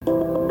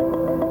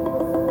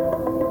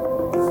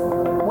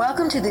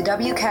Welcome to the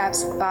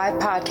WCAPS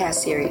 5 podcast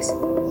series.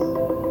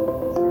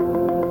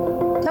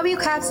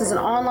 WCAPS is an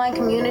online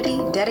community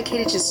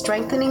dedicated to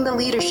strengthening the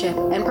leadership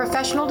and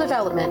professional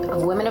development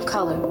of women of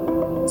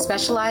color,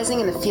 specializing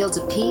in the fields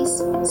of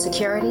peace,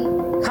 security,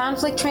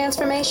 conflict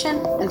transformation,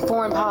 and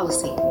foreign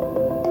policy.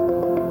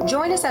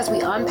 Join us as we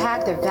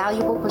unpack their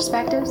valuable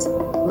perspectives,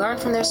 learn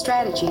from their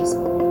strategies,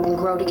 and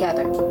grow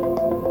together.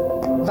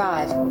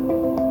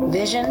 VIVE: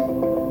 Vision,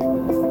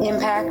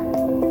 Impact,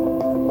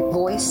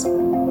 Voice,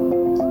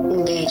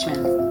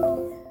 Engagement.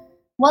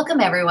 Welcome,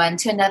 everyone,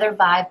 to another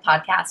VIVE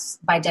podcast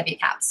by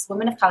WCAPS,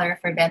 Women of Color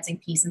for Advancing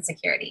Peace and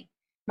Security.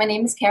 My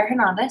name is Kara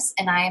Hernandez,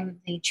 and I am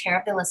the chair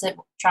of the Illicit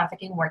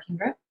Trafficking Working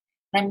Group.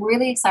 And I'm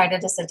really excited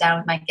to sit down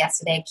with my guest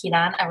today,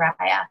 Kiran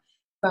Araya.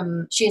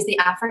 She is the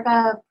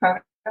Africa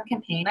Program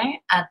Campaigner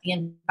at the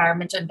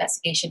Environmental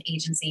Investigation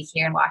Agency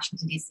here in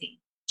Washington, D.C.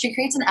 She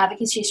creates an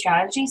advocacy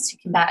strategies to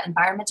combat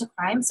environmental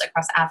crimes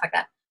across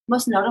Africa,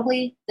 most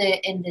notably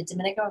in the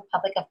Dominican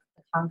Republic of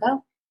the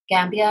Congo,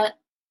 Gambia,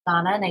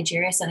 Ghana,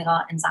 Nigeria, Senegal,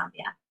 and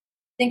Zambia.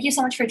 Thank you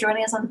so much for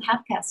joining us on the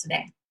podcast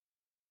today.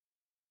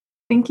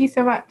 Thank you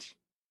so much.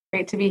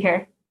 Great to be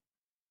here.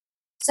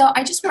 So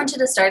I just wanted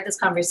to start this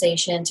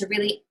conversation to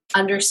really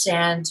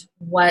understand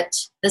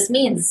what this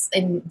means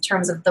in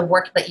terms of the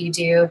work that you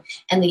do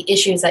and the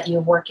issues that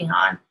you're working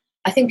on.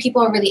 I think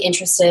people are really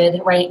interested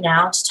right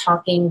now to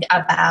talking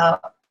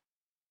about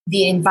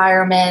the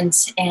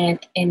environment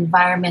and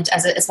environment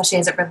especially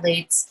as it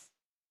relates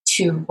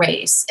to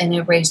race and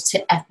it relates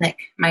to ethnic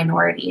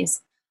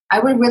minorities. I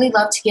would really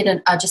love to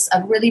get just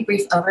a really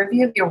brief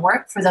overview of your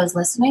work for those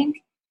listening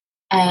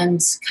and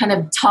kind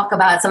of talk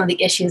about some of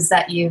the issues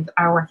that you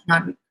are working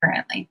on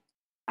currently.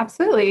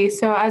 Absolutely.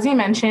 So as you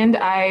mentioned,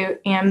 I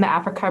am the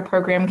Africa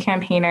Program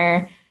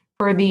Campaigner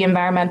for the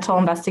Environmental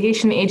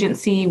Investigation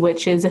Agency,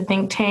 which is a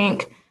think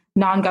tank,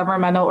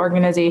 non-governmental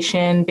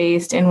organization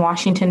based in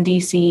Washington,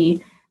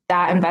 D.C.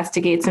 that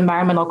investigates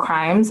environmental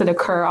crimes that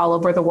occur all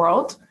over the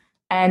world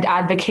and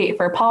advocate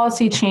for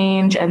policy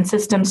change and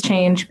systems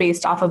change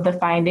based off of the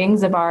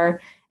findings of our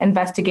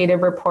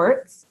investigative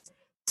reports.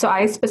 So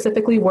I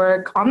specifically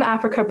work on the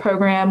Africa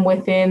program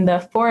within the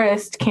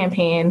Forest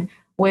Campaign,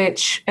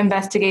 which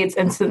investigates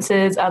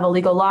instances of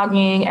illegal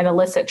logging and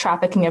illicit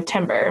trafficking of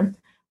timber,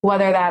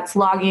 whether that's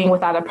logging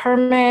without a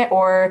permit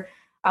or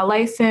a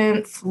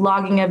license,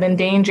 logging of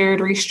endangered,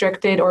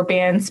 restricted, or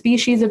banned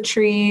species of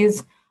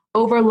trees,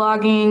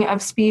 overlogging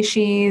of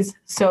species.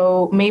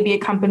 So maybe a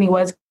company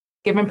was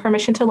given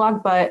permission to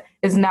log, but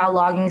is now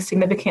logging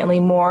significantly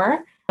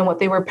more than what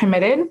they were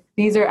permitted.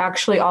 These are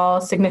actually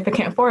all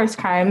significant forest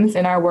crimes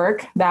in our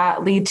work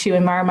that lead to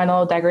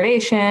environmental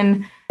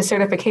degradation,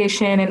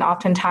 desertification, and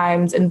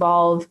oftentimes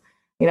involve,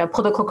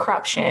 political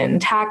corruption,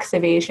 tax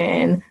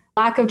evasion,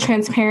 lack of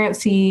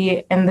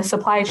transparency in the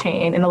supply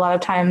chain, and a lot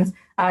of times,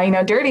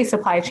 dirty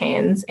supply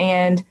chains.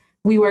 And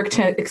we work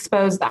to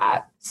expose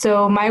that.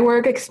 So my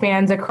work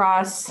expands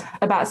across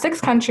about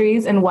 6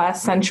 countries in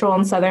West, Central,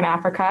 and Southern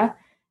Africa.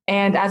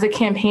 And as a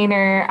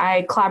campaigner,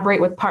 I collaborate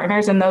with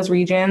partners in those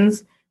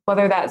regions,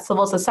 whether that's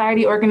civil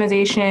society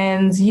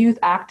organizations, youth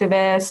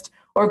activists,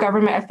 or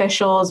government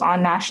officials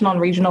on national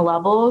and regional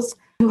levels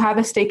who have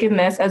a stake in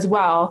this as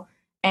well,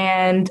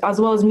 and as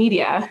well as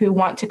media who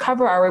want to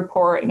cover our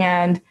report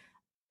and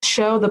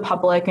show the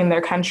public in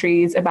their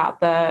countries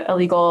about the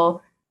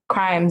illegal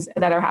crimes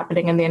that are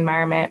happening in the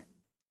environment.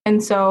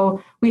 And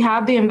so we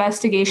have the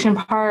investigation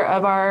part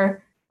of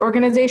our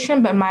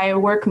organization, but my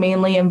work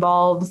mainly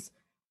involves,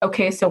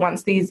 so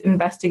once these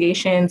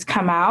investigations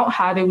come out,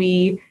 how do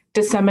we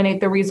disseminate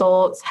the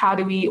results? How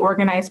do we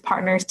organize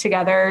partners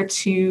together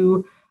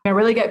to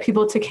really get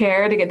people to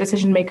care, to get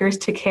decision makers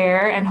to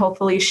care, and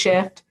hopefully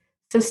shift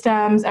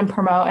systems and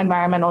promote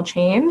environmental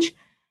change?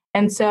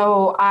 And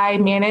so I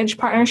manage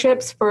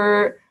partnerships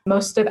for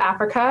most of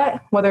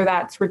Africa, whether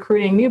that's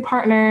recruiting new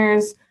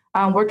partners,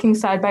 working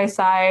side by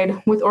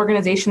side with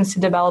organizations to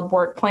develop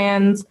work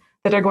plans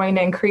that are going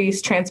to increase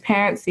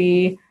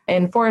transparency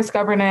in forest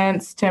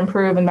governance, to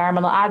improve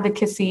environmental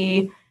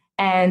advocacy.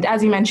 And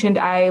as you mentioned,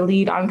 I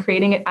lead on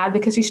creating an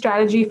advocacy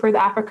strategy for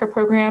the Africa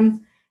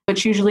program,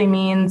 which usually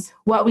means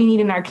what we need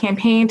in our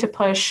campaign to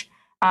push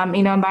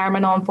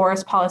environmental and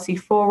forest policy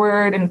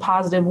forward in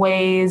positive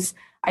ways.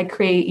 I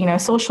create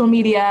social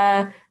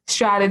media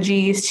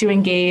strategies to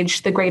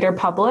engage the greater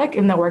public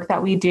in the work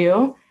that we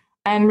do,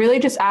 and really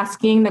just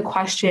asking the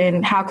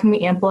question, how can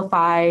we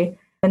amplify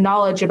the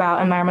knowledge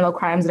about environmental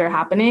crimes that are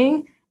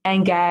happening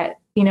and get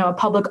a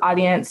public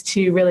audience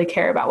to really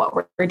care about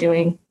what we're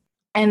doing.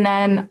 And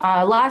then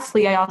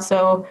lastly, I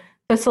also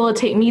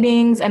facilitate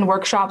meetings and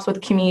workshops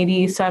with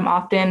communities. So I'm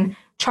often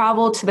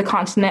travel to the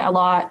continent a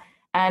lot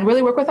and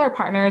really work with our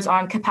partners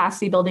on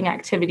capacity building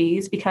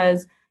activities,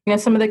 because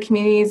some of the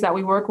communities that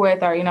we work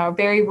with are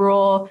very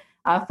rural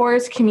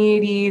forest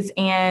communities,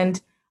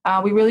 and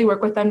we really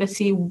work with them to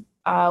see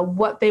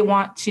what they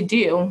want to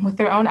do with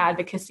their own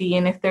advocacy,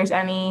 and if there's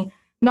any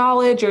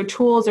knowledge or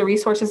tools or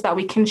resources that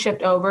we can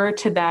shift over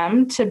to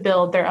them to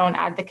build their own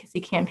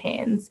advocacy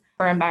campaigns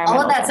for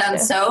environmental All of that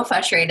justice. sounds so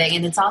frustrating.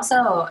 And it's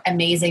also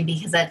amazing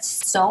because it's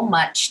so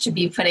much to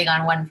be putting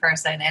on one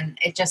person. And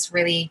it just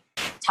really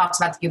talks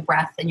about your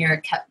breadth and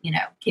your,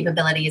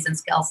 capabilities and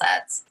skill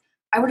sets.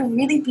 I would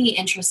really be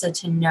interested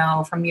to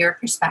know from your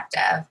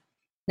perspective,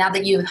 now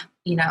that you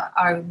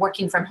are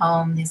working from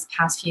home these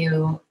past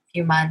few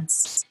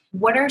months,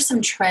 what are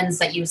some trends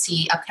that you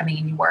see upcoming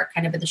in your work,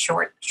 kind of in the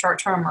short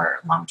term or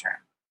long term?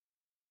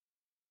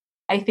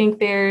 I think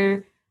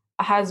there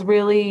has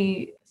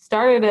really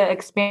started an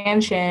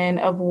expansion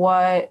of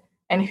what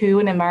and who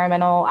an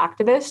environmental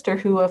activist or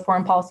who a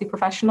foreign policy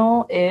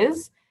professional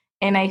is.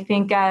 And I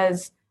think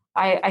as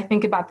I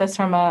think about this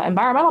from an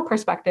environmental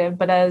perspective,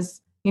 but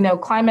as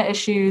climate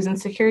issues and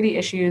security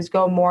issues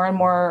go more and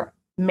more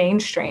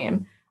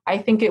mainstream, I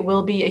think it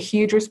will be a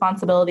huge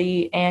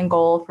responsibility and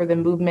goal for the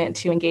movement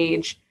to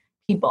engage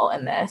people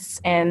in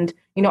this. And,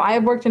 I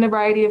have worked in a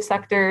variety of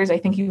sectors. I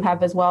think you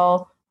have as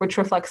well, which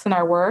reflects in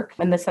our work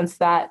in the sense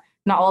that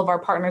not all of our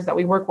partners that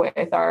we work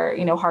with are,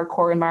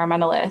 hardcore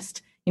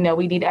environmentalists.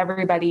 We need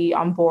everybody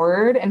on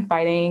board and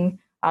fighting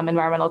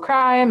environmental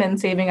crime and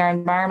saving our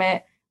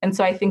environment. And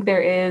so I think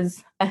there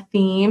is a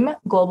theme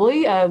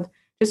globally of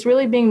just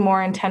really being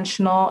more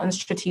intentional and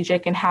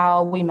strategic in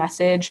how we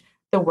message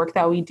the work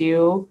that we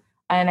do.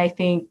 And I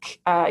think,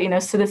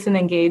 citizen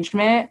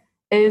engagement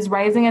is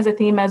rising as a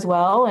theme as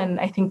well. And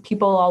I think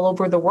people all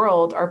over the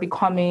world are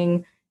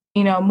becoming,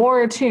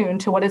 more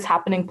attuned to what is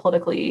happening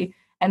politically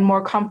and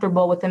more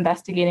comfortable with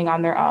investigating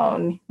on their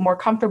own, more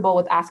comfortable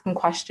with asking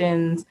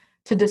questions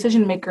to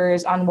decision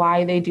makers on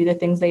why they do the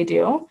things they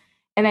do.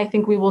 And I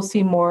think we will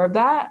see more of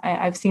that.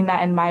 I've seen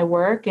that in my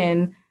work.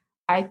 And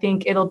I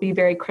think it'll be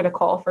very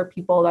critical for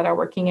people that are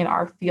working in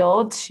our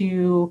field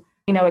to,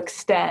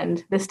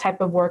 extend this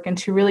type of work and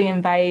to really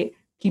invite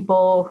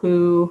people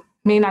who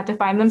may not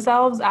define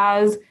themselves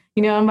as,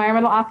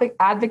 environmental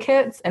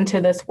advocates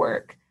into this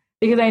work.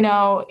 Because I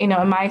know, in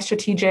my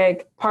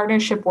strategic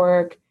partnership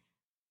work,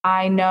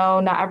 I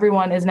know not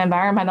everyone is an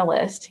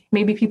environmentalist.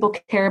 Maybe people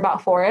care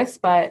about forests,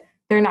 but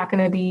they're not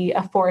going to be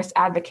a forest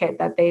advocate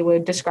that they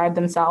would describe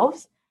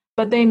themselves.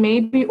 But they may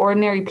be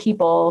ordinary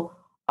people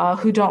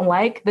who don't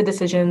like the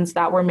decisions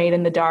that were made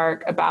in the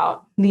dark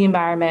about the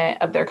environment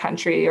of their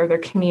country or their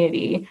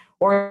community,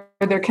 or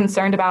they're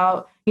concerned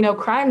about,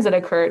 crimes that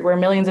occurred where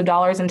millions of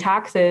dollars in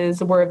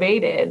taxes were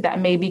evaded that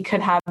maybe could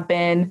have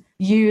been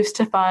used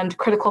to fund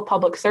critical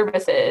public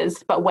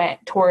services, but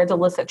went towards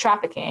illicit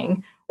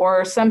trafficking.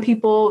 Or some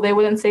people, they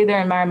wouldn't say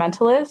they're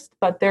environmentalists,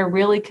 but they're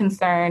really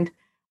concerned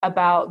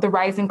about the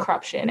rising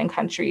corruption in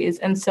countries.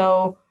 And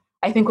so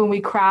I think when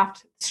we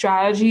craft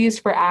strategies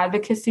for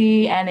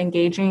advocacy and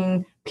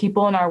engaging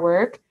people in our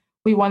work,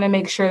 we want to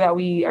make sure that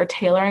we are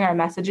tailoring our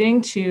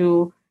messaging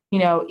to,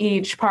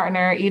 each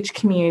partner, each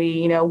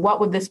community, what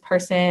would this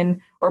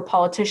person or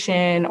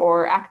politician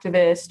or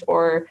activist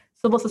or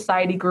civil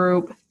society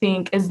group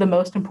think is the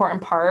most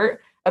important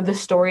part of the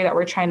story that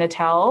we're trying to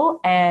tell,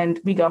 and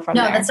we go from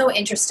there. No, that's so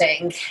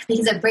interesting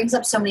because it brings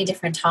up so many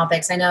different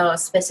topics. I know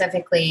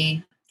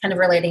specifically kind of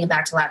relating it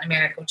back to Latin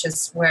America, which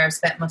is where I've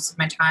spent most of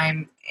my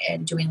time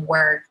in doing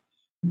work.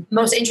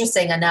 Most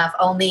interesting enough,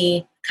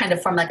 only kind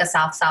of from like a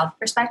South-South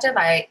perspective.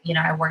 I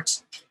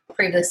worked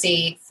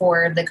previously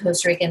for the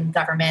Costa Rican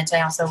government.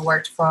 I also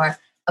worked for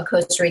a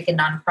Costa Rican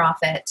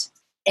nonprofit.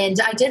 And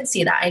I did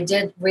see that. I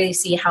did really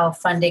see how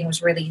funding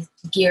was really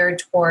geared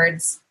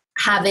towards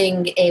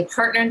having a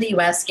partner in the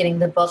U.S. getting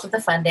the bulk of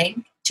the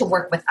funding to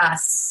work with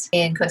us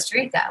in Costa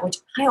Rica, which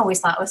I always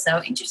thought was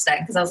so interesting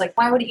because I was like,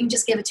 why wouldn't you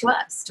just give it to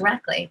us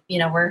directly?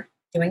 We're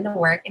doing the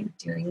work and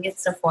doing it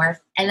so forth.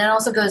 And it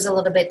also goes a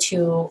little bit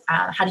to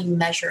how do you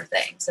measure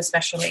things,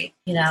 especially,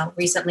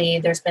 recently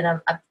there's been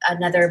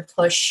another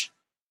push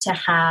to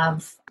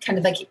have kind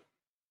of like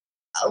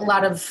a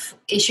lot of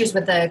issues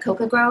with the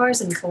cocoa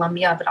growers in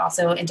Colombia, but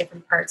also in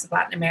different parts of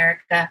Latin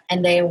America.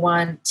 And they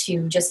want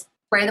to just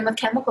spray them with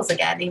chemicals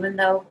again, even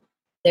though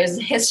there's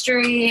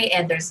history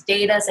and there's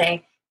data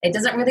saying it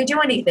doesn't really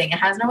do anything. It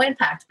has no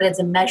impact, but it's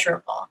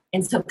immeasurable.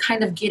 And so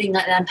kind of getting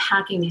and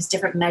unpacking these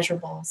different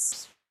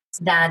measurables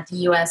that the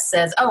U.S.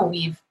 says, oh,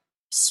 we've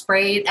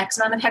sprayed X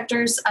amount of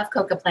hectares of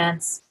coca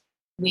plants.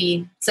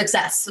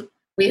 Success.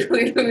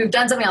 We've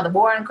done something on the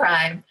war on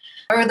crime.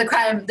 Or the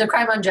crime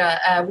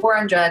on war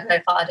on drugs, I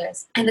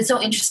apologize. And it's so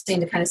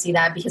interesting to kind of see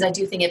that because I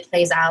do think it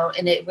plays out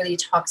and it really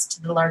talks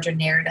to the larger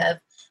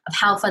narrative of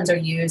how funds are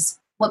used,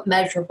 what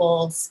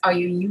measurables are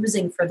you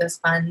using for those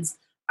funds,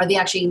 are they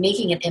actually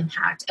making an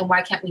impact, and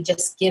why can't we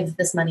just give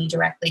this money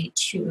directly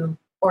to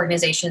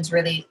organizations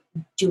really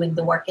doing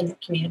the work in their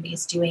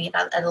communities, doing it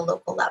at a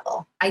local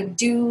level. I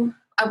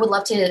would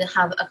love to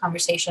have a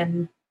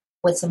conversation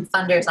with some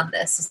funders on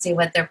this to see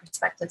what their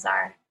perspectives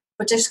are.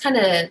 But just kind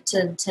of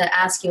to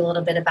ask you a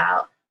little bit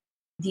about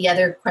the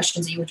other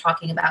questions that you were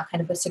talking about, kind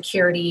of with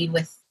security,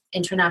 with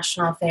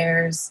international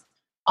affairs,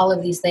 all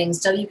of these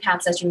things.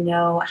 WCAPS, as you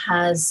know,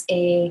 has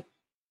a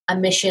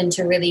mission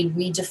to really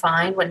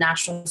redefine what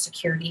national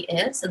security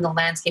is and the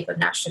landscape of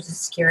national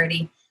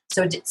security,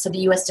 So the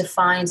U.S.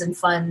 defines and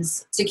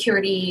funds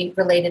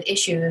security-related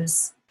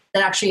issues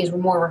that actually is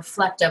more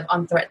reflective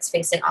on threats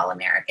facing all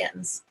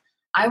Americans.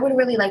 I would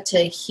really like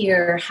to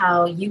hear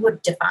how you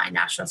would define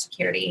national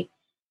security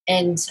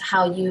and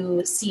how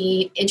you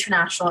see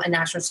international and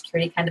national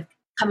security kind of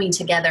coming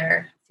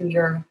together through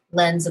your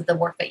lens of the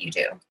work that you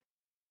do.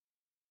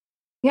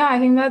 Yeah, I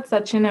think that's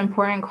such an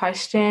important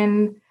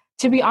question.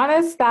 To be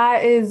honest,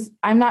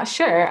 I'm not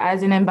sure.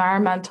 As an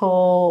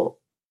environmental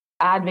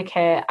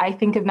advocate, I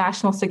think of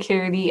national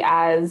security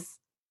as,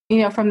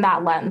 from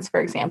that lens, for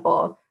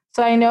example.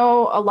 So I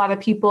know a lot of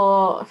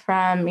people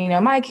from,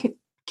 my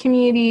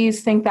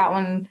communities think that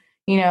when,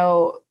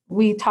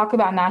 we talk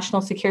about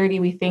national security,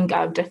 we think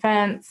of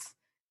defense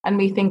and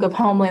we think of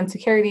homeland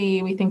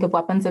security, we think of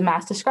weapons of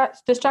mass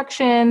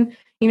destruction,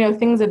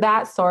 things of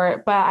that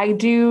sort. But I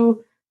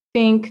do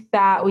think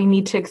that we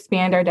need to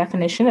expand our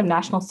definition of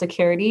national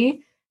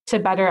security to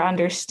better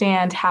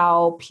understand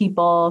how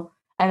people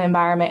and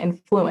environment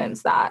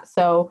influence that.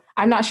 So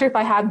I'm not sure if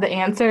I have the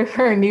answer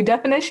for a new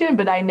definition,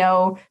 but I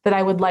know that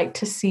I would like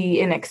to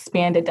see an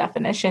expanded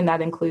definition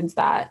that includes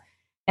that.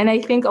 And I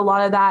think a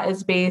lot of that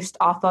is based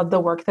off of the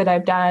work that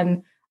I've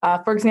done.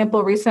 For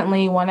example,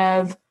 recently, one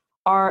of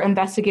our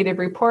investigative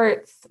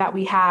reports that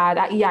we had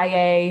at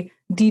EIA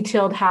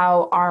detailed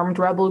how armed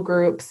rebel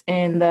groups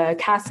in the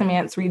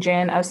Casamance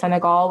region of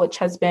Senegal, which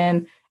has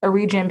been a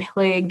region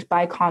plagued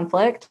by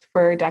conflict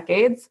for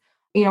decades,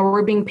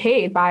 were being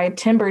paid by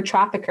timber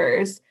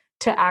traffickers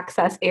to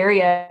access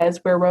areas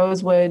where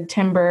rosewood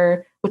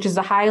timber, which is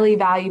a highly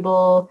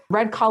valuable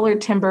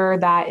red-collared timber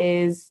that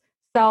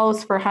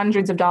sells for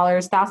hundreds of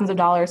dollars, thousands of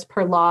dollars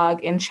per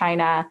log in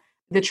China.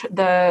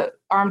 The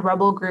armed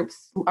rebel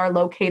groups are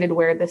located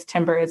where this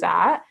timber is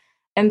at.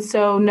 And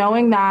so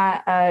knowing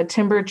that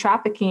timber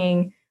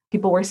trafficking,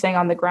 people were saying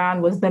on the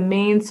ground, was the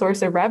main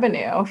source of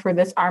revenue for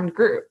this armed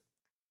group.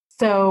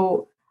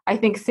 So I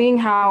think seeing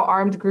how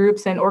armed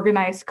groups and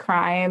organized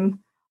crime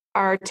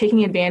are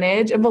taking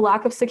advantage of a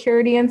lack of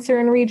security in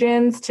certain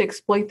regions to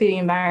exploit the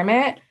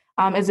environment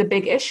is a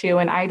big issue.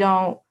 And I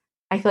feel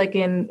like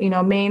in,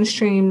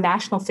 mainstream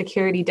national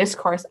security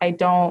discourse, I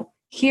don't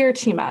hear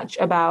too much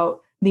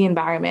about the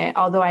environment,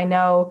 although I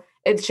know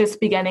it's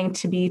just beginning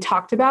to be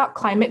talked about,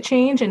 climate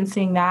change, and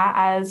seeing that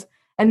as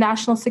a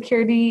national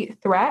security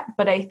threat.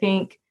 But I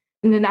think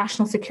the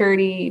national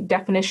security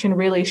definition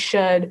really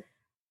should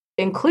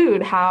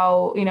include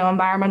how,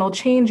 environmental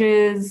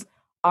changes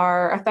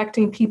are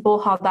affecting people,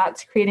 how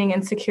that's creating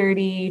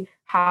insecurity,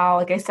 how,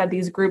 like I said,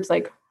 these groups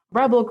like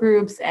rebel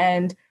groups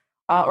and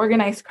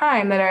organized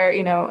crime that are,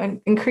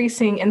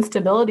 increasing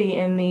instability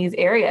in these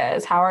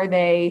areas, how are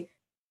they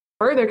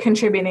further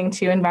contributing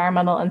to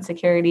environmental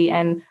insecurity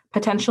and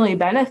potentially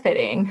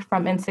benefiting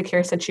from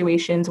insecure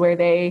situations where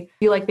they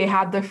feel like they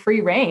have the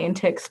free reign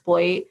to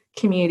exploit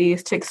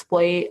communities, to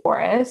exploit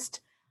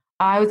forest.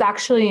 I was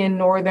actually in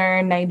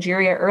northern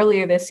Nigeria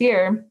earlier this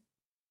year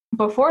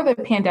before the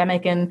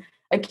pandemic, and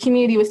a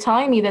community was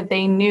telling me that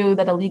they knew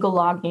that illegal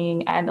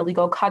logging and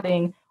illegal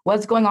cutting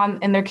was going on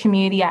in their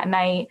community at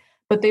night,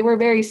 but they were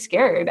very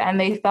scared and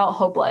they felt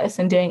hopeless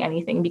in doing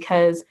anything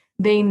because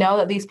they know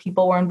that these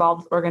people were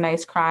involved with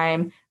organized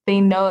crime. They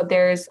know that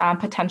there's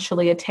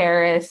potentially a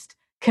terrorist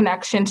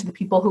connection to the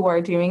people who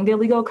are doing the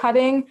illegal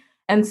cutting.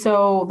 And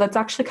so that's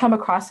actually come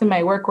across in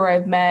my work where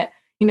I've met,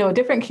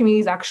 different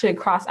communities actually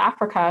across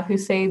Africa who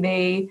say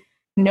they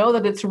know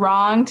that it's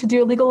wrong to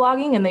do illegal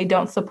logging and they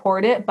don't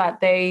support it, but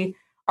they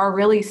are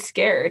really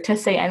scared to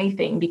say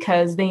anything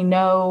because they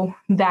know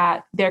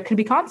that there could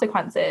be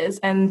consequences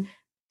and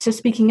to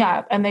speaking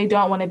up, and they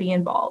don't want to be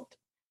involved.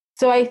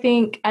 So I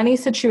think any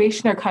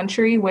situation or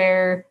country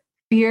where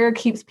fear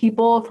keeps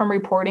people from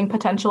reporting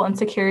potential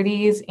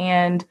insecurities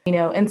and,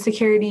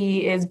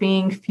 insecurity is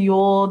being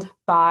fueled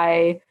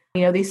by,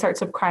 these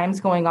sorts of crimes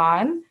going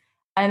on.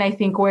 And I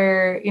think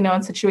where,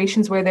 in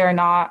situations where there are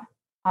not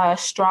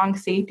strong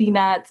safety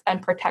nets and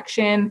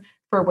protection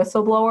for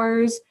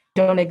whistleblowers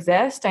don't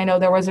exist. I know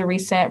there was a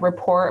recent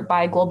report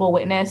by Global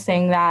Witness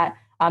saying that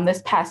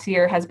this past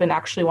year has been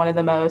actually one of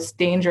the most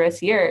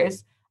dangerous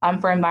years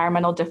for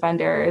environmental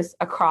defenders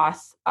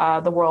across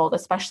the world,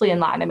 especially in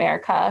Latin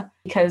America,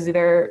 because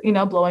they're,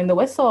 blowing the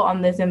whistle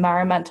on these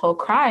environmental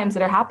crimes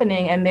that are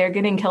happening and they're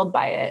getting killed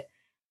by it.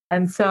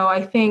 And so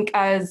I think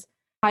as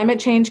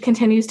climate change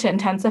continues to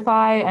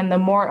intensify and the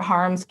more it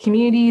harms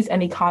communities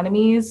and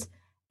economies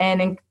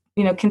and,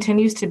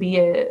 continues to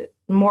be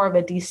more of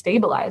a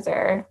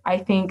destabilizer, I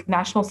think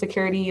national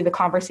security, the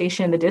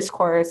conversation, the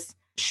discourse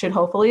should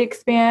hopefully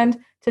expand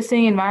to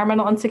seeing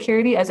environmental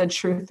insecurity as a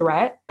true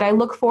threat. But I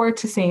look forward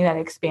to seeing that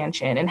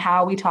expansion and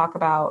how we talk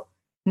about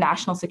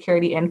national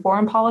security in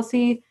foreign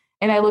policy.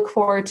 And I look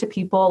forward to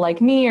people like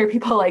me or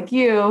people like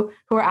you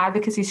who are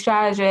advocacy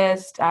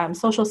strategists,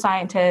 social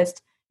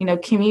scientists,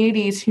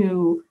 communities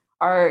who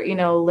are,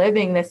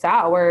 living this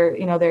out where,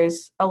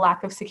 there's a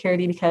lack of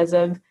security because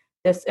of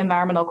this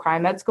environmental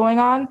crime that's going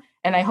on.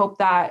 And I hope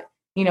that,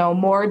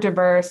 more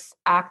diverse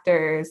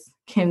actors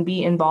can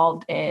be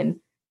involved in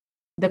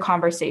the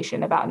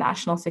conversation about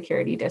national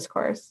security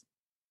discourse.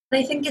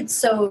 I think it's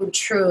so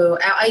true.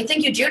 I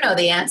think you do know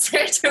the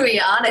answer, to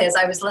be honest.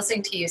 I was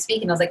listening to you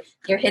speak and I was like,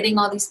 you're hitting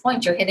all these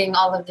points. You're hitting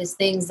all of these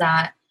things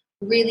that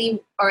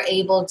really are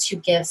able to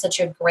give such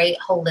a great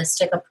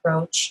holistic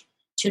approach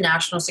to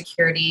national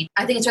security.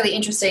 I think it's really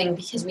interesting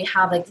because we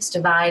have like this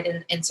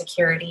divide in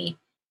security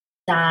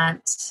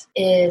that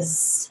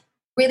is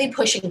really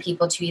pushing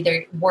people to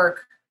either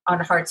work on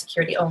hard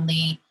security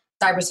only.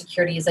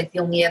 Cybersecurity is like the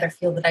only other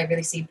field that I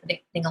really see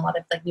putting a lot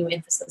of like new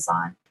emphasis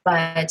on.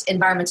 But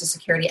environmental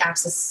security,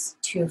 access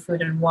to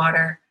food and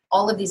water,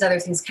 all of these other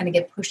things kind of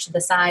get pushed to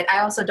the side. I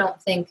also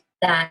don't think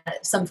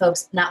that some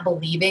folks not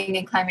believing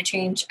in climate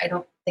change, I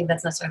don't think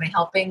that's necessarily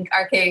helping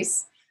our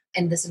case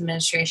in this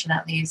administration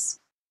at least.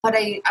 But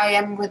I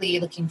am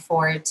really looking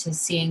forward to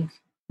seeing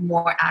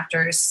more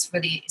actors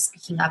really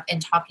speaking up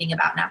and talking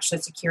about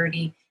national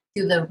security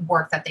through the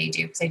work that they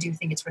do, because I do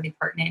think it's really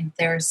pertinent.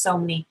 There's so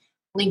many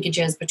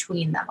linkages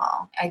between them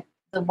all.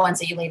 The ones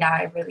that you laid out,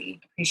 I really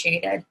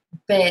appreciated.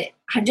 But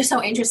I'm just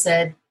so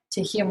interested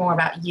to hear more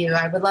about you.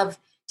 I would love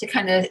to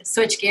kind of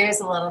switch gears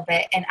a little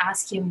bit and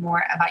ask you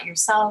more about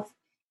yourself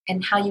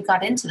and how you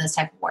got into this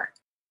type of work.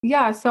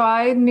 Yeah, so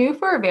I knew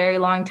for a very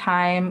long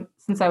time,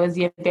 since I was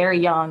very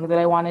young, that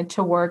I wanted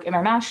to work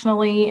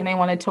internationally and I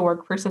wanted to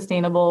work for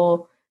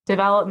sustainable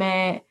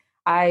development.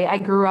 I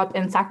grew up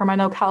in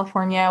Sacramento,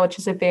 California, which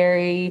is a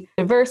very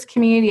diverse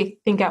community. I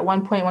think at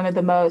one point, one of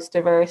the most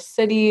diverse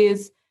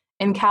cities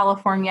in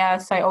California.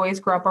 So I always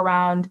grew up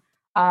around,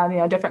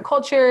 different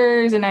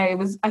cultures. And I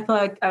feel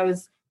like I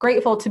was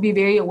grateful to be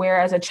very aware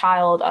as a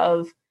child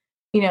of,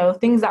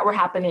 things that were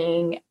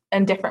happening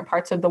in different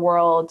parts of the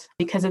world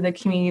because of the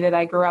community that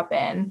I grew up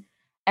in.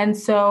 And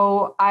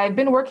so I've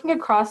been working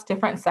across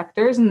different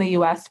sectors in the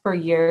US for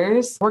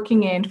years,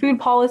 working in food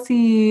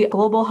policy,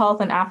 global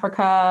health in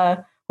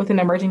Africa, with an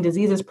emerging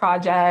diseases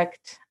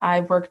project.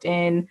 I've worked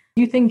in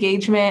youth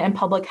engagement and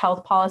public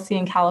health policy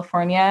in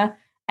California.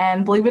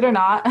 And believe it or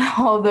not,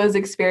 all of those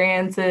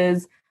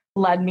experiences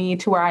led me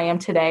to where I am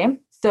today.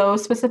 So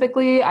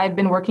specifically, I've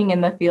been working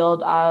in the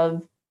field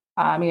of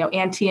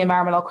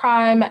anti-environmental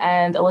crime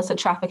and illicit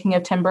trafficking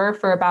of timber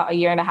for about a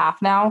year and a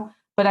half now.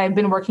 But I've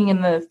been working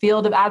in the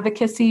field of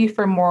advocacy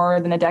for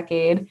more than a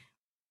decade,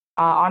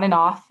 on and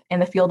off in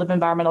the field of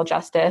environmental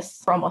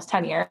justice for almost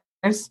 10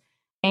 years.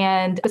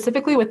 And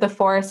specifically with the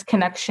forest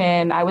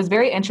connection, I was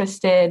very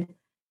interested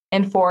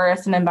in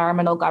forest and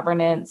environmental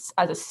governance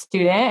as a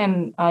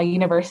student in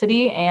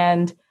university.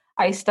 And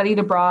I studied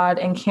abroad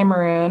in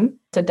Cameroon.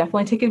 So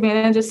definitely take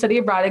advantage of study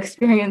abroad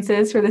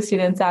experiences for the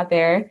students out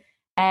there.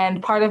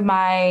 And part of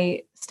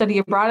my study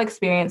abroad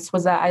experience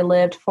was that I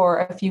lived for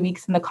a few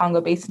weeks in the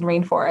Congo Basin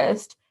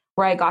rainforest,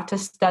 where I got to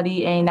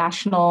study a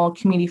national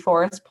community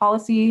forest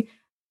policy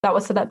that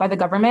was set up by the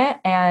government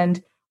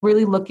and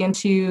really look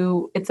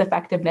into its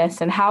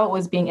effectiveness and how it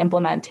was being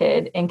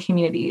implemented in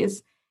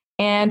communities.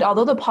 And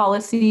although the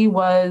policy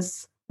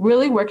was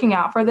really working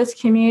out for this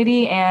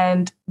community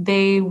and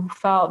they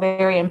felt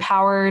very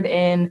empowered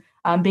in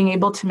being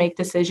able to make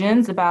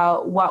decisions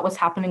about what was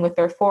happening with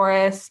their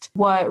forest,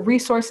 what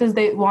resources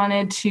they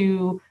wanted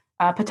to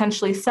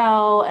potentially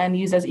sell and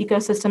use as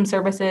ecosystem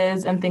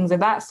services and things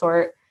of that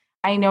sort,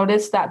 I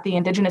noticed that the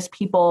indigenous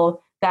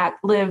people that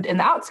lived in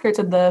the outskirts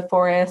of the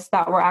forest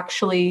that were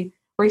actually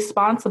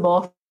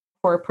responsible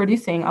for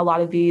producing a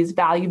lot of these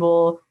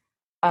valuable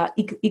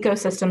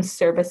ecosystem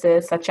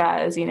services, such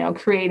as,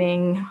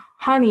 creating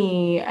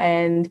honey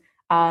and,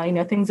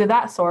 things of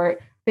that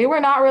sort, they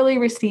were not really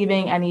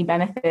receiving any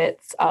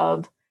benefits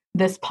of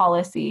this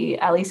policy,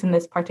 at least in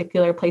this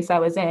particular place I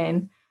was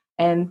in.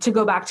 And to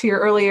go back to your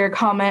earlier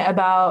comment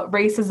about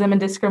racism and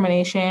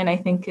discrimination, I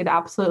think it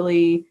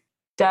absolutely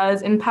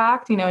does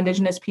impact,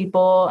 indigenous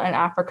people in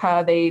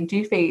Africa. They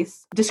do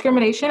face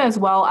discrimination as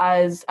well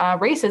as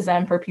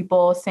racism for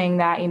people saying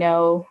that,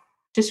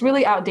 just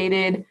really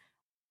outdated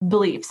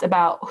beliefs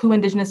about who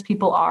indigenous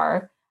people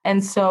are.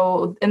 And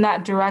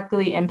that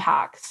directly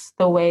impacts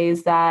the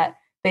ways that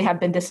they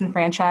have been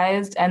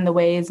disenfranchised and the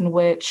ways in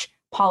which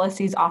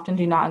policies often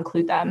do not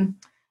include them.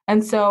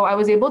 And so I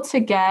was able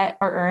to get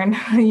or earn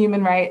a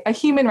human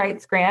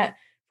rights grant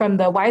from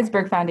the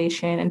Weisberg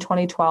Foundation in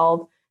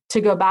 2012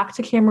 to go back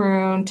to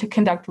Cameroon to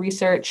conduct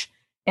research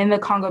in the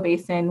Congo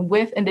Basin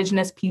with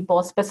indigenous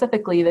people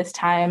specifically this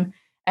time,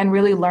 and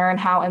really learn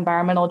how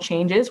environmental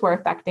changes were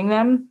affecting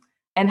them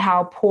and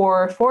how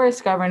poor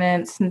forest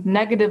governance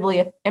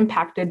negatively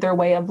impacted their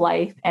way of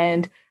life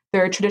and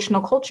their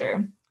traditional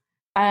culture.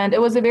 And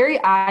it was a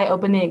very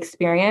eye-opening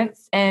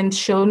experience and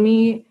showed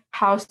me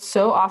how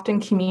so often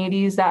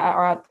communities that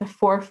are at the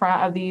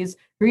forefront of these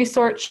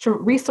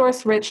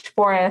resource-rich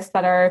forests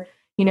that are,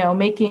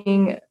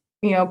 making,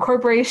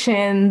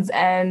 corporations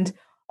and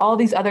all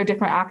these other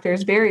different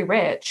actors very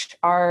rich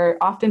are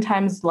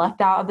oftentimes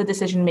left out of the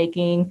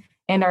decision-making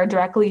and are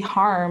directly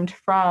harmed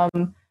from,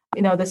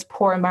 this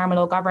poor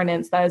environmental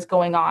governance that is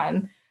going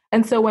on.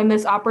 And so when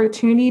this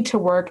opportunity to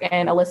work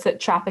in illicit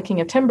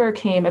trafficking of timber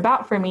came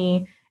about for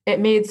me, it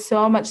made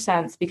so much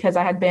sense because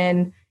I had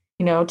been,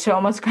 to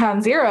almost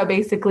ground zero,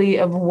 basically,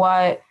 of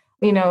what,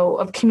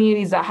 of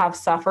communities that have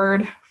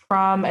suffered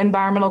from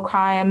environmental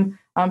crime,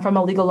 from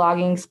illegal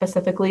logging,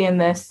 specifically in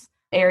this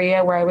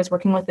area where I was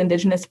working with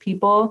Indigenous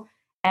people.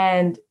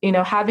 And,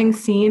 having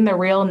seen the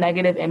real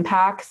negative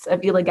impacts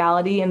of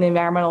illegality in the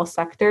environmental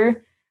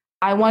sector,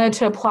 I wanted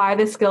to apply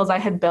the skills I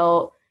had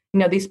built,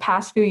 these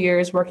past few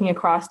years working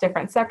across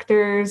different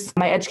sectors,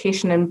 my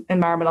education in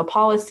environmental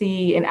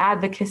policy and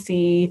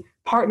advocacy,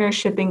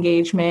 partnership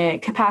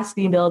engagement,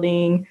 capacity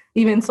building,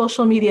 even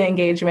social media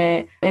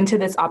engagement into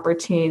this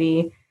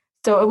opportunity.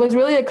 So it was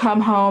really a come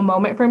home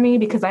moment for me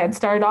because I had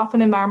started off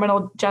in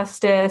environmental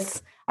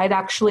justice. I'd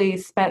actually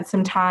spent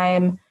some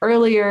time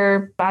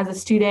earlier as a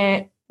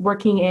student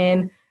working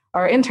in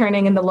or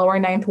interning in the lower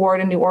Ninth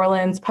Ward in New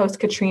Orleans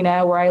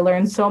post-Katrina, where I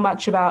learned so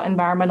much about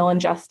environmental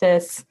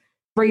injustice,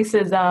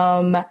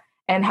 racism,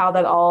 and how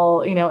that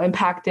all,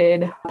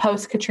 impacted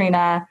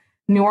post-Katrina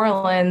New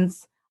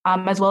Orleans,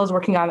 as well as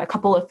working on a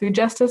couple of food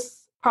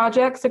justice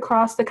projects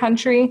across the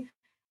country.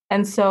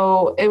 And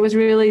so it was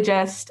really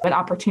just an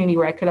opportunity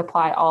where I could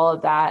apply all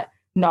of that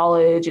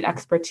knowledge and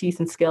expertise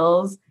and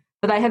skills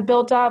that I had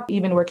built up,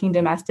 even working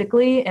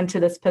domestically,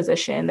 into this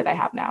position that I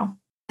have now.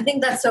 I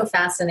think that's so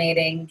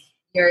fascinating,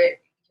 your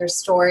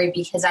story,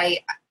 because I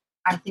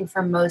think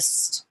for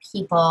most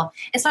people,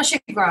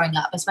 especially growing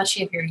up,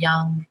 especially if you're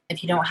young,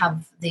 if you don't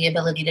have the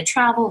ability to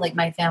travel, like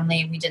my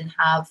family, we didn't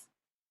have,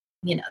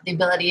 the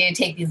ability to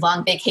take these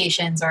long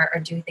vacations or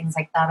do things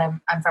like that.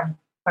 I'm from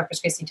Corpus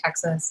Christi,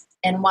 Texas.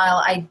 And while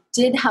I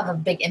did have a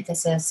big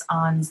emphasis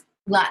on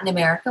Latin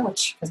America,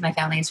 because my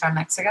family is from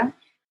Mexico,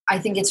 I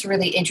think it's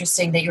really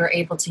interesting that you're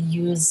able to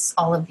use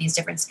all of these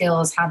different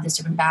skills, have this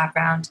different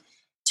background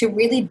to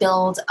really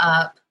build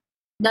up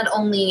not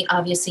only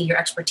obviously your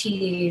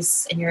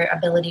expertise and your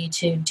ability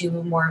to do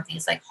more of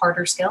these like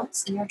harder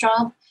skills in your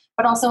job,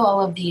 but also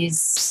all of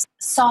these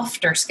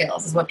softer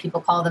skills is what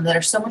people call them, that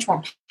are so much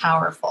more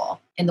powerful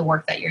in the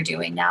work that you're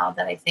doing now,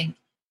 that I think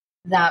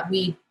that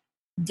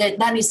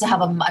that needs to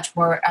have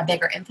a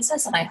bigger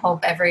emphasis. And I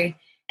hope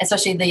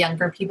especially the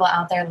younger people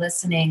out there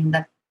listening,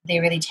 that they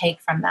really take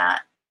from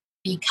that,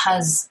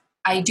 because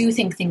I do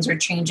think things are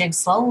changing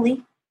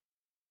slowly,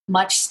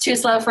 much too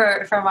slow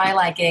for my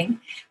liking.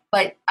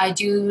 But I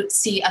do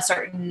see a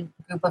certain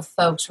group of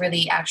folks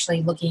really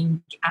actually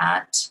looking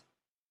at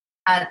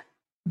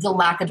the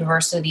lack of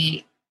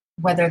diversity,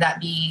 whether that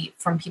be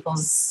from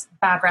people's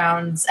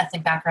backgrounds,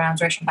 ethnic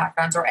backgrounds, racial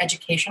backgrounds, or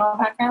educational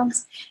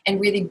backgrounds, and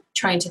really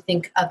trying to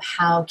think of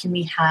how can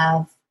we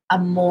have a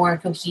more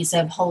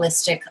cohesive,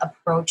 holistic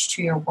approach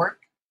to your work,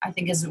 I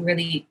think is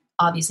really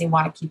obviously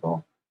why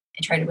people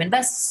try to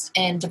invest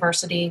in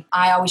diversity.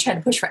 I always try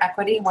to push for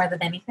equity more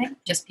than anything,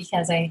 just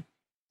because I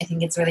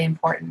think it's really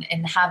important.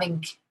 And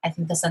having, I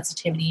think, the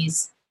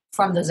sensitivities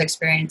from those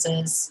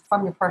experiences,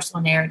 from your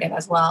personal narrative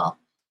as well,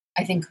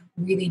 I think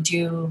really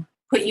do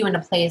put you in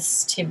a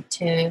place to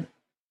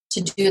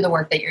do the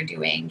work that you're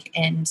doing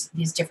in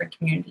these different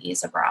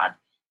communities abroad.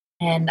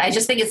 And I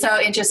just think it's so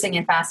interesting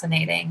and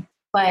fascinating.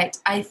 But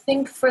I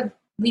think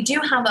we do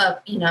have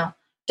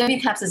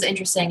WCAPS is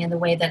interesting in the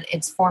way that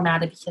it's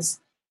formatted, because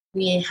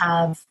we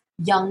have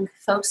young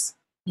folks,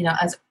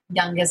 as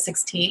young as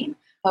 16,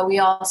 but we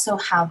also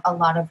have a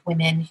lot of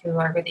women who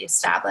are really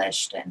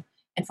established and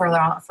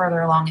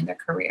further along in their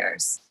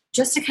careers.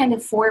 Just to kind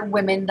of, for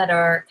women that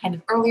are kind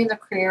of early in their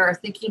career or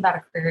thinking about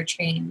a career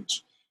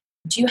change,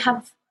 do you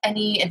have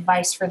any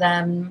advice for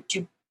them? Do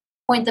you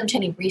point them to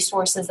any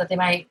resources that they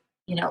might,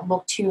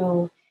 look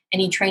to,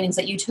 any trainings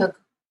that you took,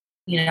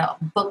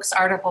 books,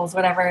 articles,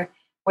 whatever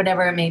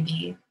it may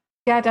be?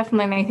 Yeah,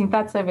 definitely. And I think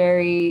that's a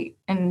very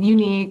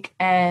unique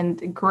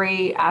and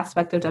great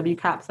aspect of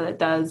WCAPS, that it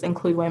does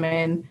include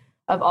women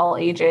of all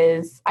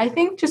ages. I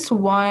think just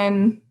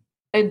one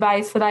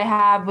advice that I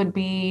have would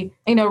be,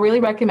 really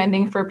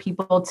recommending for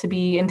people to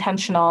be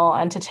intentional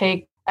and to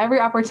take every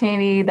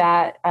opportunity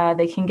that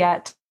they can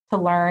get to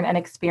learn and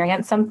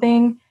experience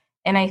something.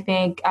 And I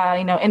think,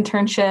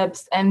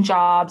 internships and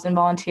jobs and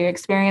volunteer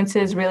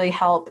experiences really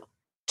help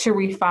to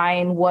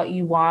refine what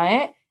you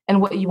want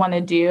and what you want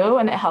to do.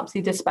 And it helps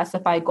you to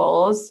specify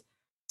goals.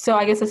 So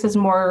I guess this is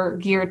more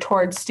geared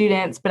towards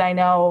students, but I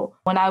know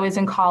when I was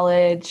in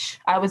college,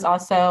 I was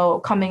also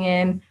coming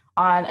in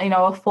on,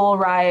 a full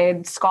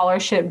ride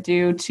scholarship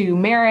due to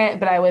merit,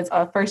 but I was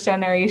a first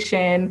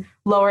generation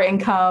lower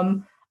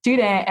income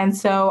student. And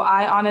so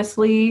I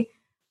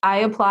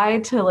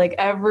applied to like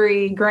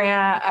every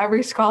grant,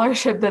 every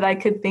scholarship that I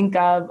could think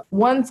of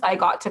once I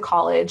got to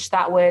college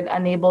that would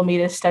enable me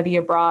to study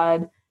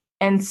abroad.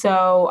 And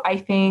so I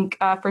think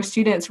for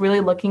students really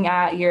looking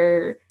at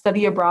your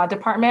study abroad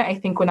department, I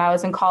think when I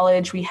was in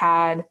college, we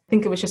had, I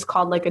think it was just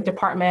called like a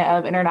Department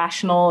of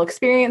International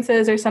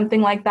Experiences or something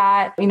like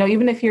that.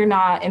 Even if you're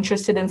not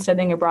interested in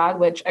studying abroad,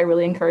 which I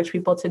really encourage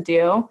people to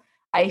do,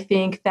 I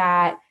think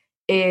that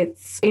it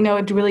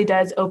really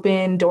does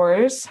open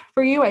doors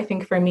for you. I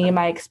think for me,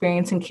 my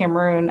experience in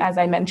Cameroon, as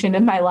I mentioned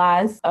in my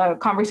last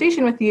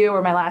conversation with you,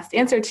 or my last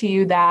answer to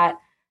you, that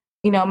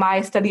my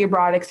study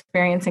abroad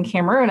experience in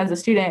Cameroon as a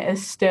student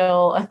is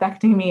still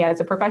affecting me as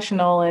a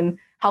professional and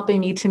helping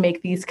me to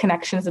make these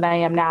connections that I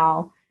am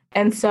now.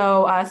 And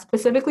so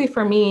specifically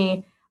for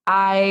me,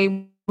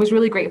 I was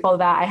really grateful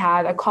that I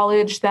had a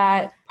college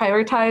that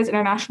prioritized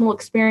international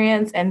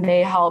experience and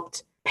they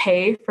helped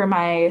pay for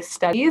my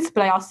studies.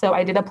 But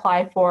I did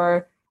apply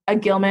for a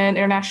Gilman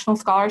International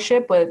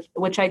Scholarship,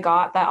 which I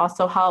got, that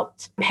also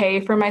helped pay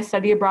for my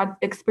study abroad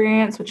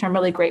experience, which I'm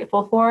really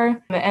grateful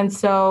for. And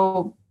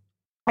so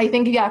I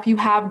think, if you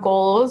have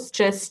goals,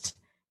 just,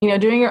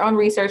 doing your own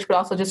research, but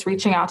also just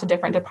reaching out to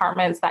different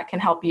departments that can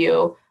help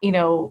you,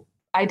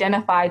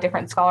 identify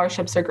different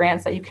scholarships or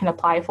grants that you can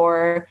apply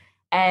for.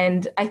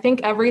 And I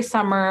think every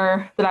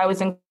summer that I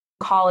was in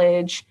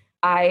college,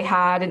 I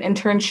had an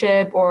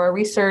internship or a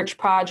research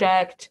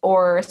project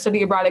or a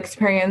study abroad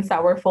experience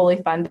that were fully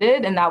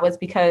funded. And that was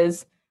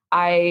because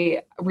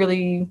I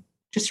really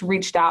just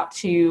reached out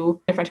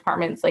to different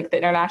departments like the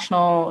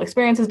International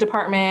Experiences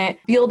Department,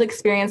 Field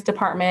Experience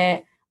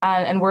Department,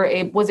 and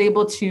was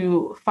able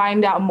to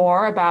find out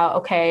more about,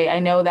 okay, I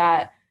know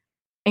that,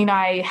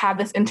 I have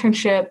this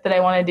internship that I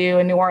want to do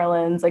in New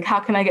Orleans. Like, how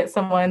can I get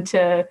someone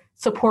to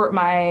support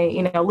my,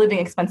 living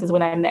expenses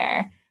when I'm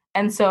there?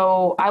 And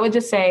so I would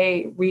just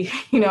say,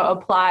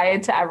 apply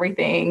to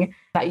everything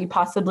that you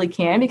possibly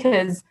can,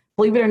 because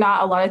believe it or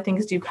not, a lot of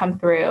things do come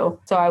through.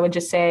 So I would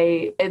just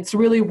say it's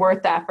really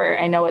worth the effort.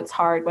 I know it's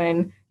hard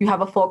when you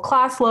have a full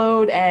class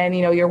load and,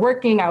 you're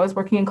working. I was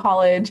working in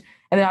college.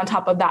 And then on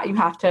top of that, you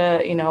have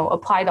to,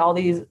 apply to all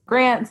these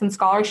grants and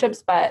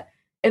scholarships, but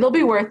it'll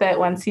be worth it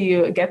once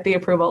you get the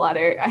approval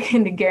letter, I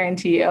can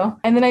guarantee you.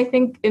 And then I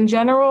think in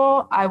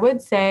general, I would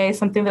say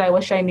something that I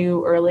wish I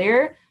knew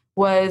earlier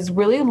was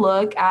really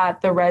look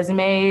at the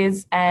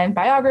resumes and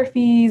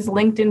biographies,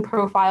 LinkedIn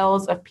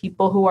profiles of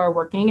people who are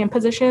working in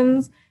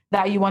positions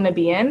that you want to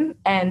be in,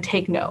 and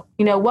take note.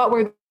 What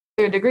were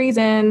their degrees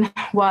in?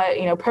 What,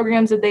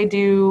 programs did they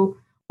do?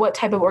 What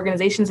type of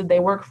organizations did they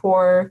work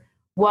for?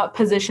 What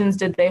positions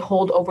did they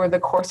hold over the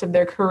course of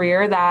their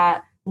career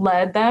that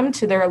led them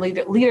to their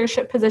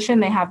leadership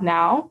position they have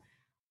now?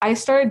 I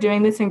started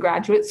doing this in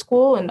graduate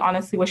school and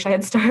honestly wish I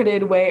had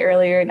started way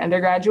earlier in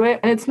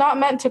undergraduate. And it's not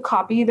meant to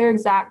copy their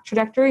exact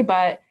trajectory,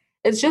 but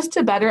it's just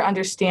to better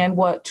understand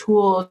what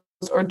tools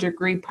or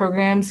degree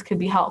programs could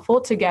be helpful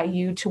to get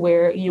you to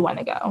where you want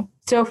to go.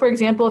 So for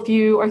example, if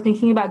you are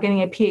thinking about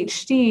getting a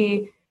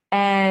PhD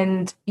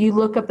and you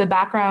look up the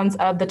backgrounds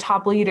of the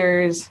top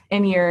leaders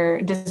in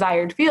your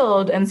desired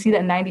field and see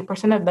that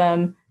 90% of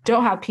them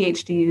don't have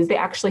PhDs, they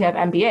actually have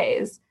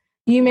MBAs.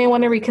 You may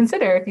want to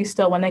reconsider if you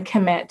still want to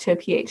commit to a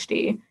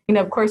PhD.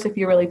 Of course, if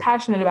you're really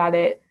passionate about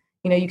it,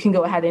 you can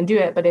go ahead and do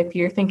it. But if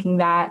you're thinking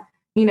that,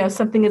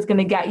 something is going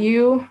to get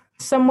you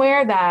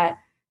somewhere that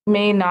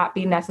may not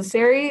be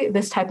necessary,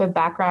 this type of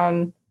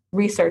background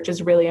research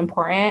is really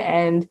important.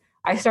 And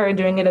I started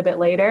doing it a bit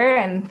later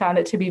and found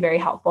it to be very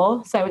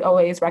helpful. So I would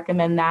always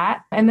recommend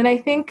that. And then I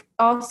think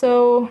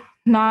also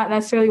not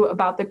necessarily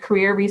about the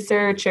career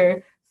research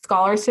or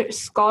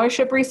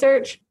scholarship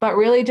research, but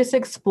really just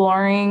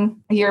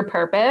exploring your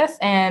purpose.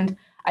 And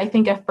I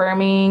think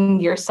affirming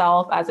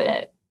yourself as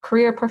a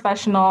career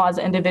professional, as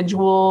an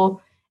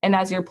individual, and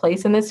as your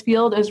place in this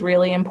field is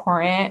really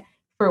important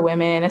for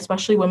women,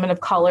 especially women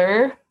of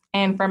color.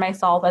 And for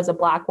myself as a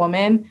Black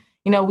woman,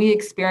 we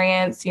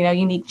experience,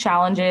 unique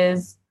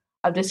challenges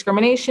of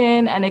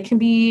discrimination. And it can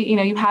be,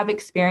 you have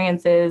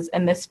experiences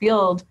in this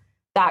field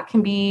that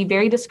can be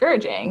very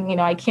discouraging.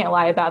 I can't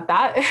lie about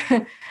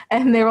that.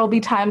 And there will be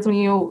times when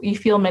you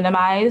feel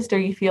minimized or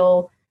you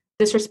feel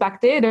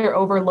disrespected or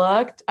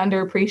overlooked,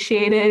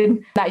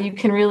 underappreciated,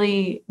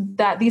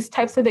 that these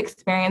types of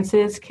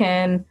experiences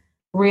can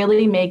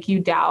really make you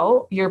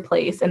doubt your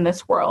place in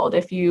this world.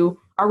 If you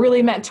are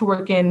really meant to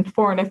work in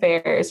foreign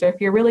affairs or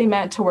if you're really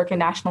meant to work in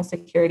national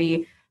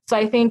security. So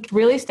I think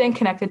really staying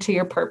connected to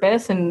your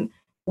purpose and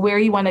where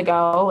you want to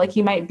go. Like,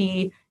 you might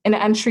be in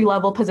an entry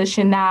level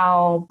position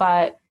now,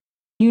 but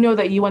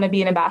that you want to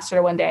be an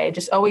ambassador one day.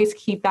 Just always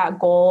keep that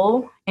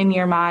goal in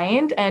your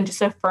mind and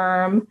just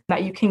affirm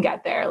that you can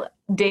get there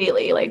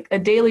daily, like a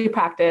daily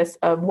practice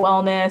of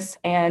wellness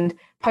and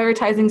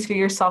prioritizing for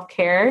your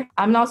self-care.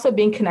 I'm also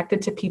being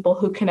connected to people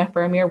who can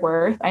affirm your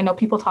worth. I know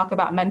people talk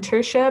about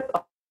mentorship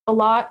a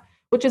lot,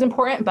 which is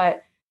important,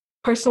 but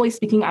personally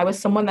speaking, I was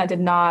someone that did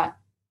not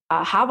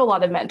have a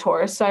lot of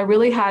mentors. So I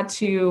really had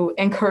to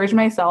encourage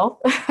myself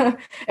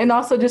and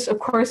also just, of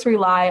course,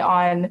 rely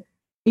on,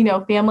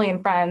 family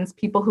and friends,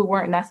 people who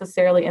weren't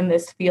necessarily in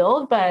this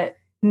field, but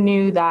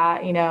knew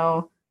that,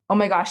 oh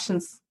my gosh,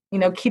 since,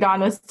 Keaton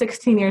was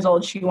 16 years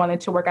old, she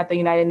wanted to work at the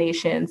United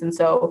Nations. And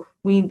so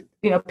we,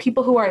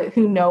 people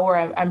who know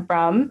where I'm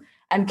from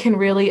and can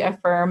really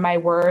affirm my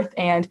worth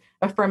and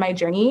affirm my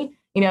journey,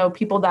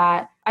 people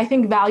that I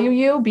think value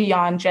you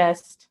beyond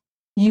just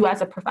you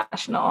as a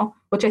professional,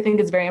 which I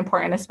think is very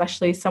important,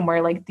 especially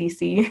somewhere like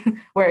DC,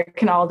 where it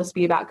can all just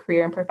be about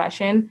career and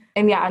profession.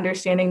 And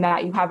understanding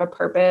that you have a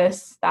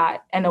purpose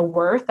and a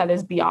worth that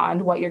is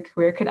beyond what your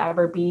career could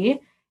ever be.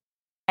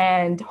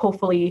 And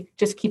hopefully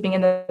just keeping in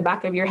the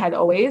back of your head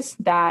always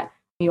that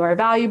you are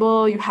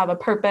valuable, you have a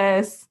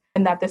purpose,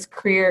 and that this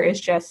career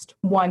is just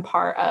one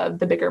part of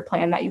the bigger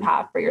plan that you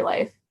have for your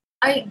life.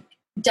 I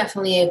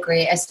definitely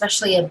agree,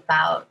 especially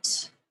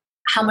about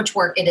how much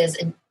work it is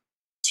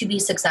to be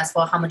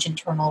successful, how much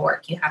internal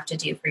work you have to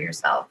do for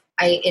yourself.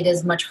 It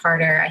is much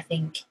harder, I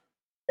think.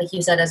 Like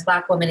you said, as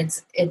Black women,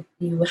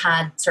 you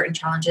had certain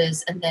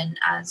challenges, and then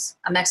as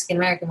a Mexican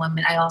American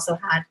woman, I also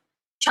had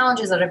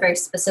challenges that are very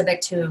specific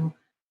to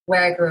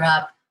where I grew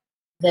up,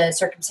 the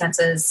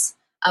circumstances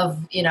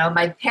of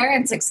my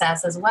parents'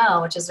 success as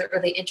well, which is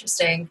really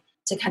interesting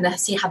to kind of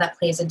see how that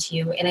plays into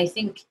you. And I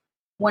think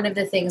one of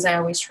the things I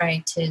always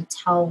try to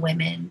tell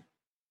women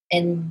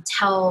and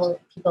tell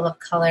people of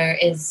color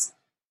is,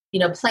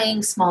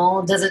 playing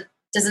small doesn't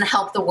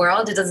help the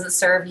world. It doesn't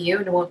serve you.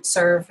 It won't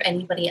serve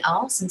anybody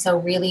else. And so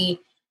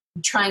really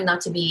trying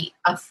not to be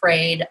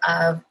afraid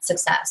of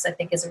success, I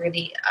think, is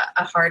really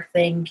a hard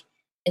thing.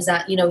 Is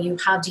that, you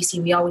have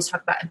DC, we always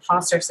talk about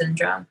imposter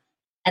syndrome.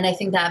 And I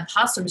think that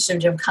imposter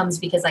syndrome comes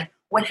because, like,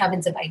 what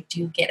happens if I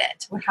do get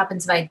it? What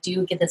happens if I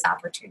do get this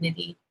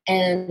opportunity?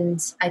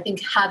 And I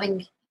think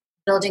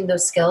building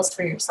those skills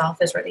for yourself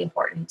is really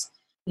important.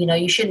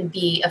 You shouldn't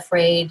be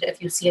afraid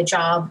if you see a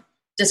job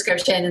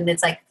description and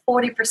it's like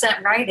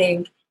 40%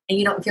 writing and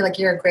you don't feel like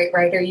you're a great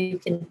writer, you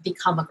can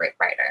become a great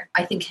writer.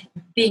 I think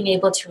being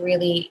able to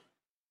really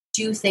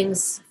do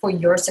things for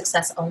your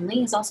success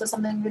only is also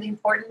something really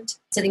important.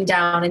 Sitting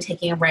down and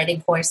taking a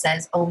writing course that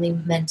is only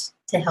meant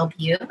to help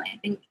you, I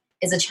think,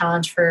 is a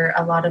challenge for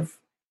a lot of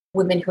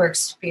women who are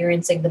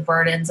experiencing the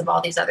burdens of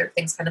all these other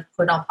things kind of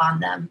put upon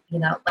them.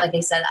 Like I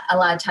said, a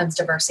lot of times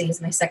diversity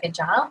is my second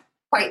job,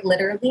 quite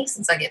literally,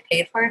 since I get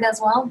paid for it as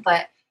well.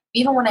 But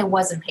even when I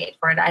wasn't paid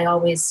for it, I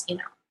always,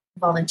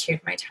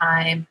 volunteered my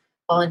time,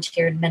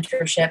 volunteered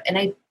mentorship. And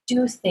I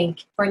do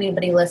think for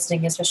anybody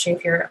listening, especially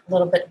if you're a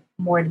little bit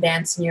more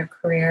advanced in your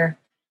career,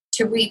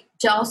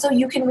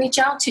 you can reach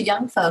out to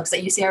young folks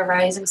that you see are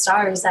rising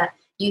stars that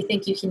you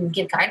think you can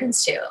give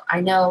guidance to.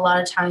 I know a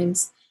lot of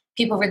times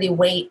people really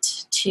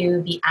wait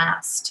to be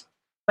asked,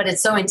 but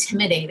it's so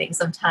intimidating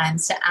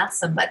sometimes to ask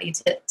somebody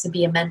to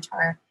be a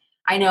mentor.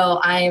 I know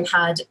I've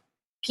had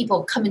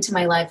people come into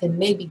my life and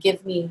maybe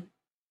give me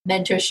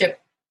mentorship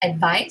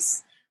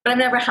advice, but I've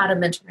never had a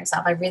mentor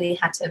myself. I really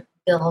had to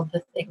build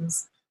the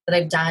things that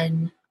I've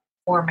done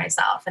for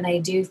myself. And I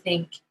do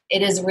think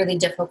it is really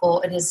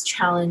difficult. It is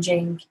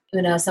challenging.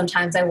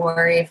 Sometimes I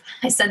worry if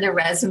I send a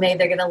resume,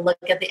 they're going to look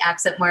at the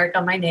accent mark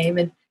on my name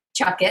and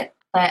chuck it.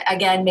 But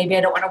again, maybe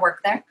I don't want to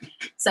work there.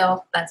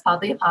 So that's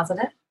probably a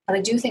positive. But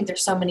I do think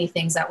there's so many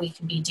things that we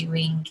can be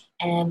doing.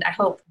 And I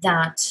hope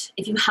that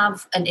if you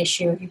have an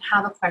issue, if you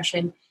have a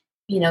question,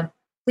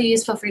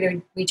 please feel free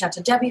to reach out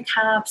to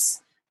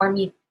WCAPS or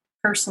me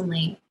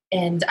personally.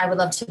 And I would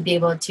love to be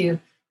able to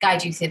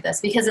guide you through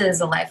this because it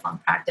is a lifelong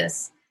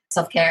practice,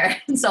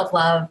 self-care and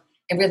self-love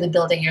and really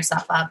building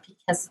yourself up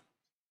because,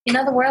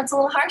 the world's a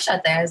little harsh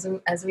out there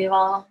as we've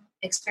all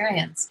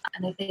experienced.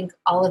 And I think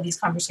all of these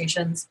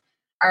conversations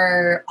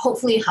are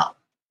hopefully help.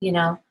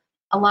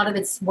 A lot of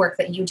it's work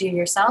that you do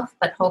yourself,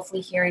 but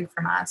hopefully hearing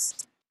from us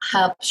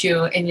helps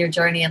you in your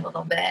journey a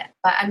little bit.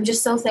 But I'm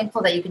just so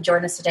thankful that you could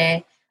join us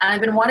today. And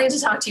I've been wanting to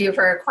talk to you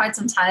for quite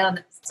some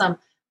time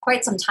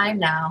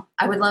now.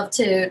 I would love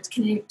to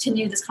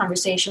continue this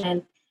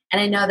conversation.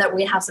 And I know that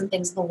we have some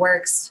things in the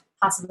works,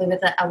 possibly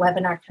with a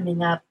webinar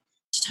coming up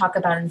to talk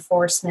about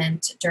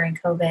enforcement during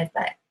COVID.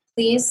 But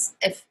please,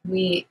 if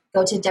we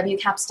go to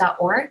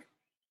wcaps.org,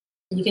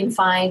 you can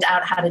find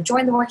out how to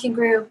join the working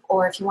group,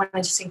 or if you want to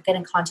just get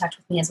in contact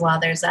with me as well,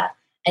 there's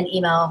an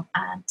email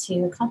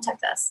to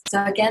contact us.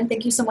 So again,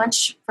 thank you so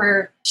much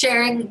for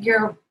sharing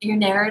your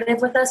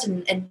narrative with us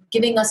and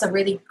giving us a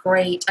really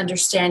great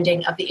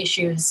understanding of the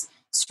issues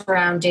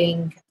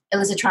surrounding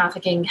illicit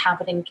trafficking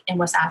happening in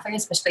West Africa,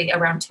 especially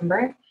around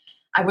timber.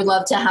 I would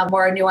love to have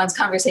more nuanced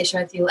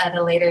conversation with you at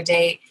a later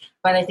date,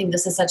 but I think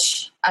this is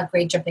such a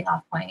great jumping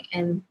off point.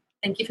 And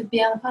thank you for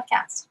being on the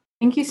podcast.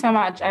 Thank you so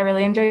much. I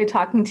really enjoyed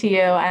talking to you,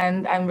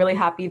 and I'm really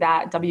happy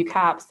that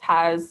WCAPS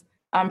has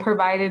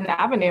provided an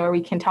avenue where we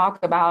can talk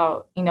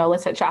about,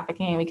 illicit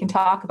trafficking. We can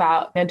talk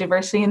about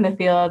diversity in the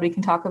field. We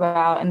can talk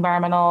about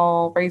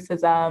environmental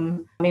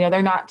racism. There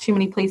are not too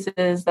many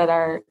places that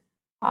are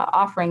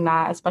offering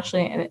that,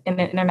 especially in an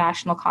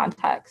international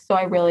context. So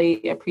I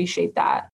really appreciate that.